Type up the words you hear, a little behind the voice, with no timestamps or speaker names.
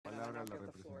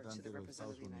to the representative of representative South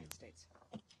of the United Union. States.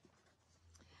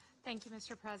 Thank you,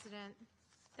 Mr. President.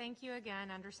 Thank you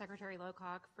again, Undersecretary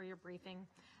Lowcock, for your briefing.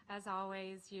 As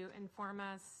always, you inform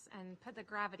us and put the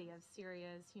gravity of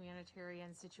Syria's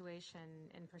humanitarian situation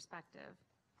in perspective.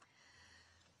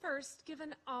 First,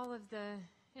 given all of the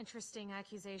interesting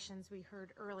accusations we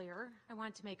heard earlier, I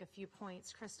want to make a few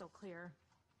points crystal clear.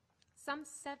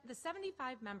 The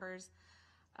 75 members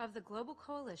of the Global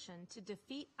Coalition to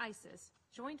Defeat ISIS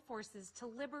joined forces to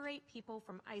liberate people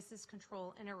from ISIS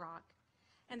control in Iraq,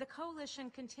 and the coalition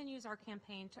continues our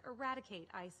campaign to eradicate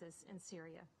ISIS in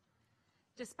Syria.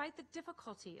 Despite the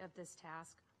difficulty of this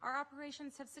task, our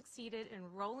operations have succeeded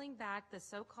in rolling back the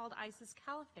so-called ISIS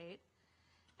caliphate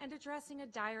and addressing a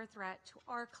dire threat to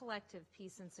our collective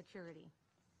peace and security.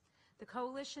 The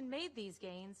coalition made these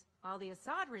gains while the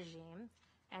Assad regime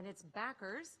and its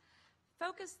backers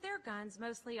focused their guns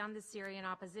mostly on the Syrian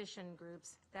opposition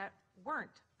groups that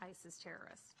weren't ISIS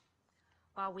terrorists.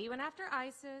 While we went after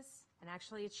ISIS and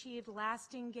actually achieved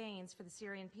lasting gains for the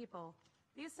Syrian people,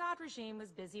 the Assad regime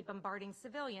was busy bombarding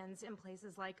civilians in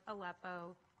places like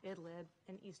Aleppo, Idlib,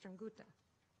 and eastern Ghouta.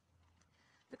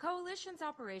 The coalition's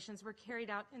operations were carried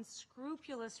out in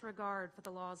scrupulous regard for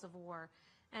the laws of war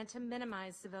and to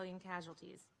minimize civilian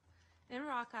casualties. In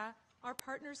Raqqa, our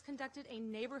partners conducted a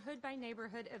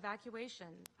neighborhood-by-neighborhood evacuation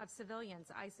of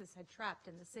civilians ISIS had trapped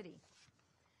in the city.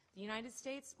 The United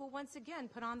States will once again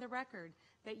put on the record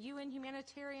that UN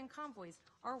humanitarian convoys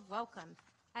are welcome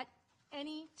at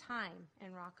any time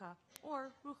in Raqqa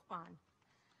or Ruhban.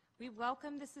 We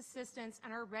welcome this assistance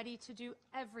and are ready to do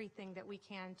everything that we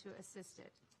can to assist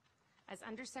it. As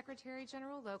Undersecretary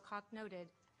General Lowcock noted,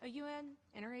 a UN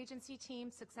interagency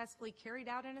team successfully carried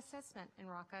out an assessment in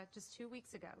Raqqa just 2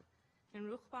 weeks ago. In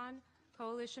Ruhban,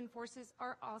 coalition forces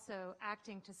are also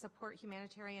acting to support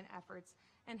humanitarian efforts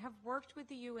and have worked with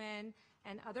the UN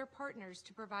and other partners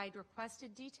to provide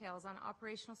requested details on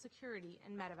operational security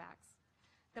and medevacs.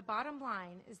 The bottom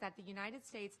line is that the United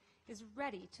States is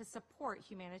ready to support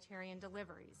humanitarian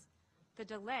deliveries. The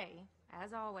delay,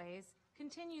 as always,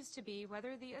 continues to be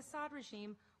whether the Assad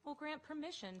regime will grant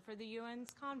permission for the UN's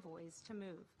convoys to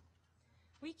move.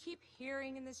 We keep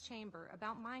hearing in this chamber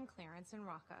about mine clearance in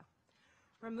Raqqa.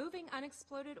 Removing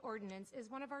unexploded ordnance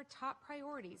is one of our top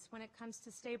priorities when it comes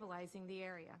to stabilizing the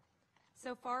area.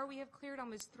 So far, we have cleared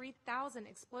almost 3,000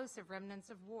 explosive remnants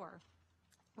of war.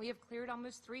 We have cleared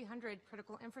almost 300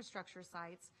 critical infrastructure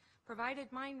sites,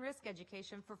 provided mine risk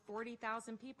education for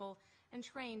 40,000 people, and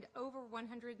trained over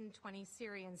 120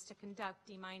 Syrians to conduct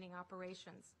demining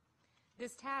operations.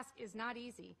 This task is not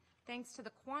easy, thanks to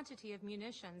the quantity of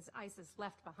munitions ISIS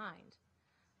left behind.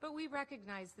 But we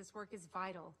recognize this work is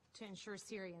vital to ensure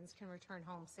Syrians can return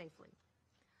home safely.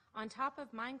 On top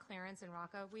of mine clearance in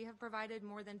Raqqa, we have provided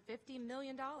more than $50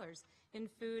 million in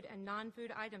food and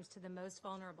non-food items to the most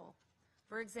vulnerable.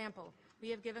 For example, we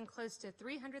have given close to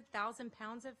 300,000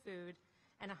 pounds of food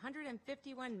and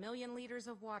 151 million liters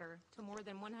of water to more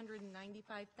than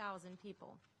 195,000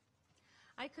 people.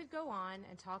 I could go on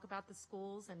and talk about the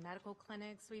schools and medical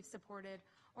clinics we've supported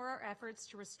or our efforts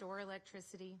to restore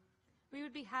electricity. We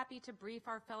would be happy to brief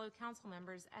our fellow council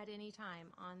members at any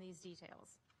time on these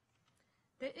details.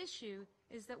 The issue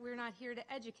is that we're not here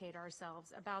to educate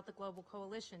ourselves about the global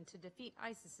coalition to defeat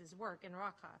ISIS's work in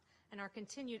Raqqa and our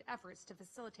continued efforts to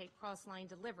facilitate cross-line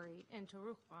delivery into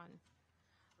Ruhban.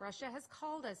 Russia has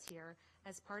called us here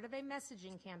as part of a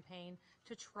messaging campaign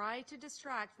to try to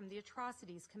distract from the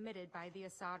atrocities committed by the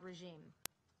Assad regime.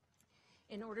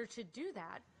 In order to do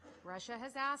that, Russia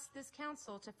has asked this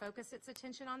council to focus its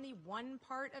attention on the one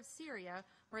part of Syria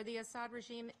where the Assad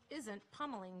regime isn't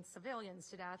pummeling civilians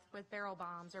to death with barrel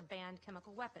bombs or banned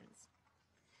chemical weapons.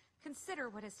 Consider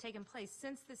what has taken place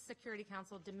since the Security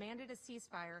Council demanded a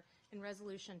ceasefire in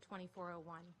Resolution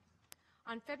 2401.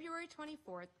 On February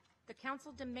 24th, the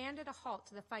Council demanded a halt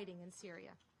to the fighting in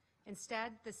Syria.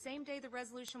 Instead, the same day the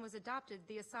resolution was adopted,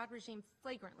 the Assad regime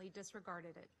flagrantly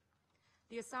disregarded it.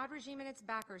 The Assad regime and its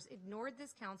backers ignored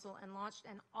this council and launched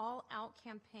an all-out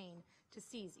campaign to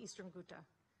seize eastern Ghouta.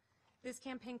 This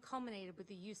campaign culminated with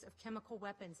the use of chemical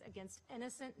weapons against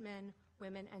innocent men,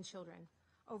 women, and children.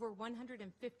 Over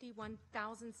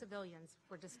 151,000 civilians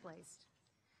were displaced.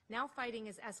 Now fighting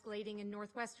is escalating in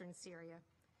northwestern Syria.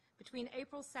 Between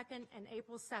April 2nd and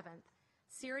April 7th,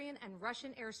 Syrian and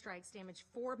Russian airstrikes damaged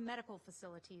 4 medical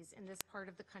facilities in this part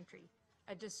of the country,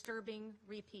 a disturbing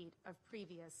repeat of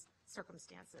previous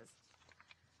circumstances.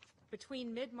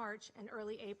 Between mid-March and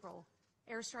early April,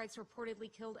 airstrikes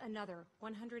reportedly killed another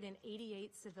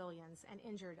 188 civilians and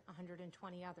injured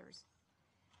 120 others.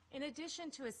 In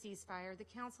addition to a ceasefire, the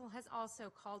Council has also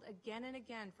called again and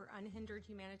again for unhindered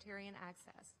humanitarian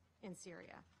access in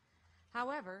Syria.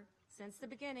 However, since the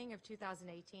beginning of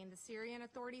 2018, the Syrian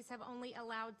authorities have only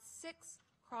allowed 6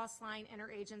 cross-line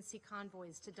interagency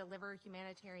convoys to deliver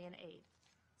humanitarian aid.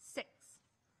 6.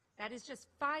 That is just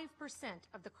 5%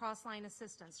 of the cross-line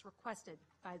assistance requested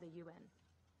by the UN.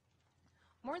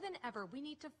 More than ever, we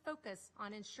need to focus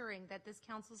on ensuring that this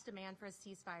Council's demand for a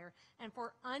ceasefire and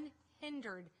for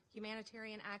unhindered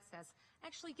humanitarian access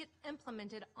actually get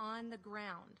implemented on the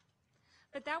ground.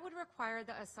 But that would require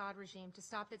the Assad regime to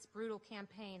stop its brutal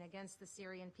campaign against the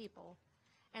Syrian people,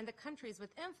 and the countries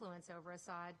with influence over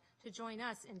Assad to join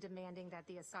us in demanding that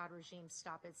the Assad regime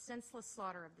stop its senseless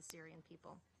slaughter of the Syrian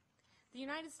people. The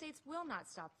United States will not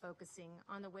stop focusing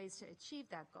on the ways to achieve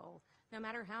that goal, no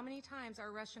matter how many times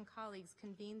our Russian colleagues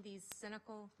convene these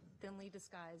cynical, thinly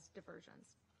disguised diversions.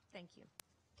 Thank you.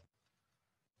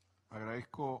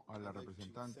 Agradezco a la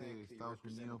representante de Estados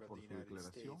Unidos por su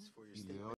declaración y le doy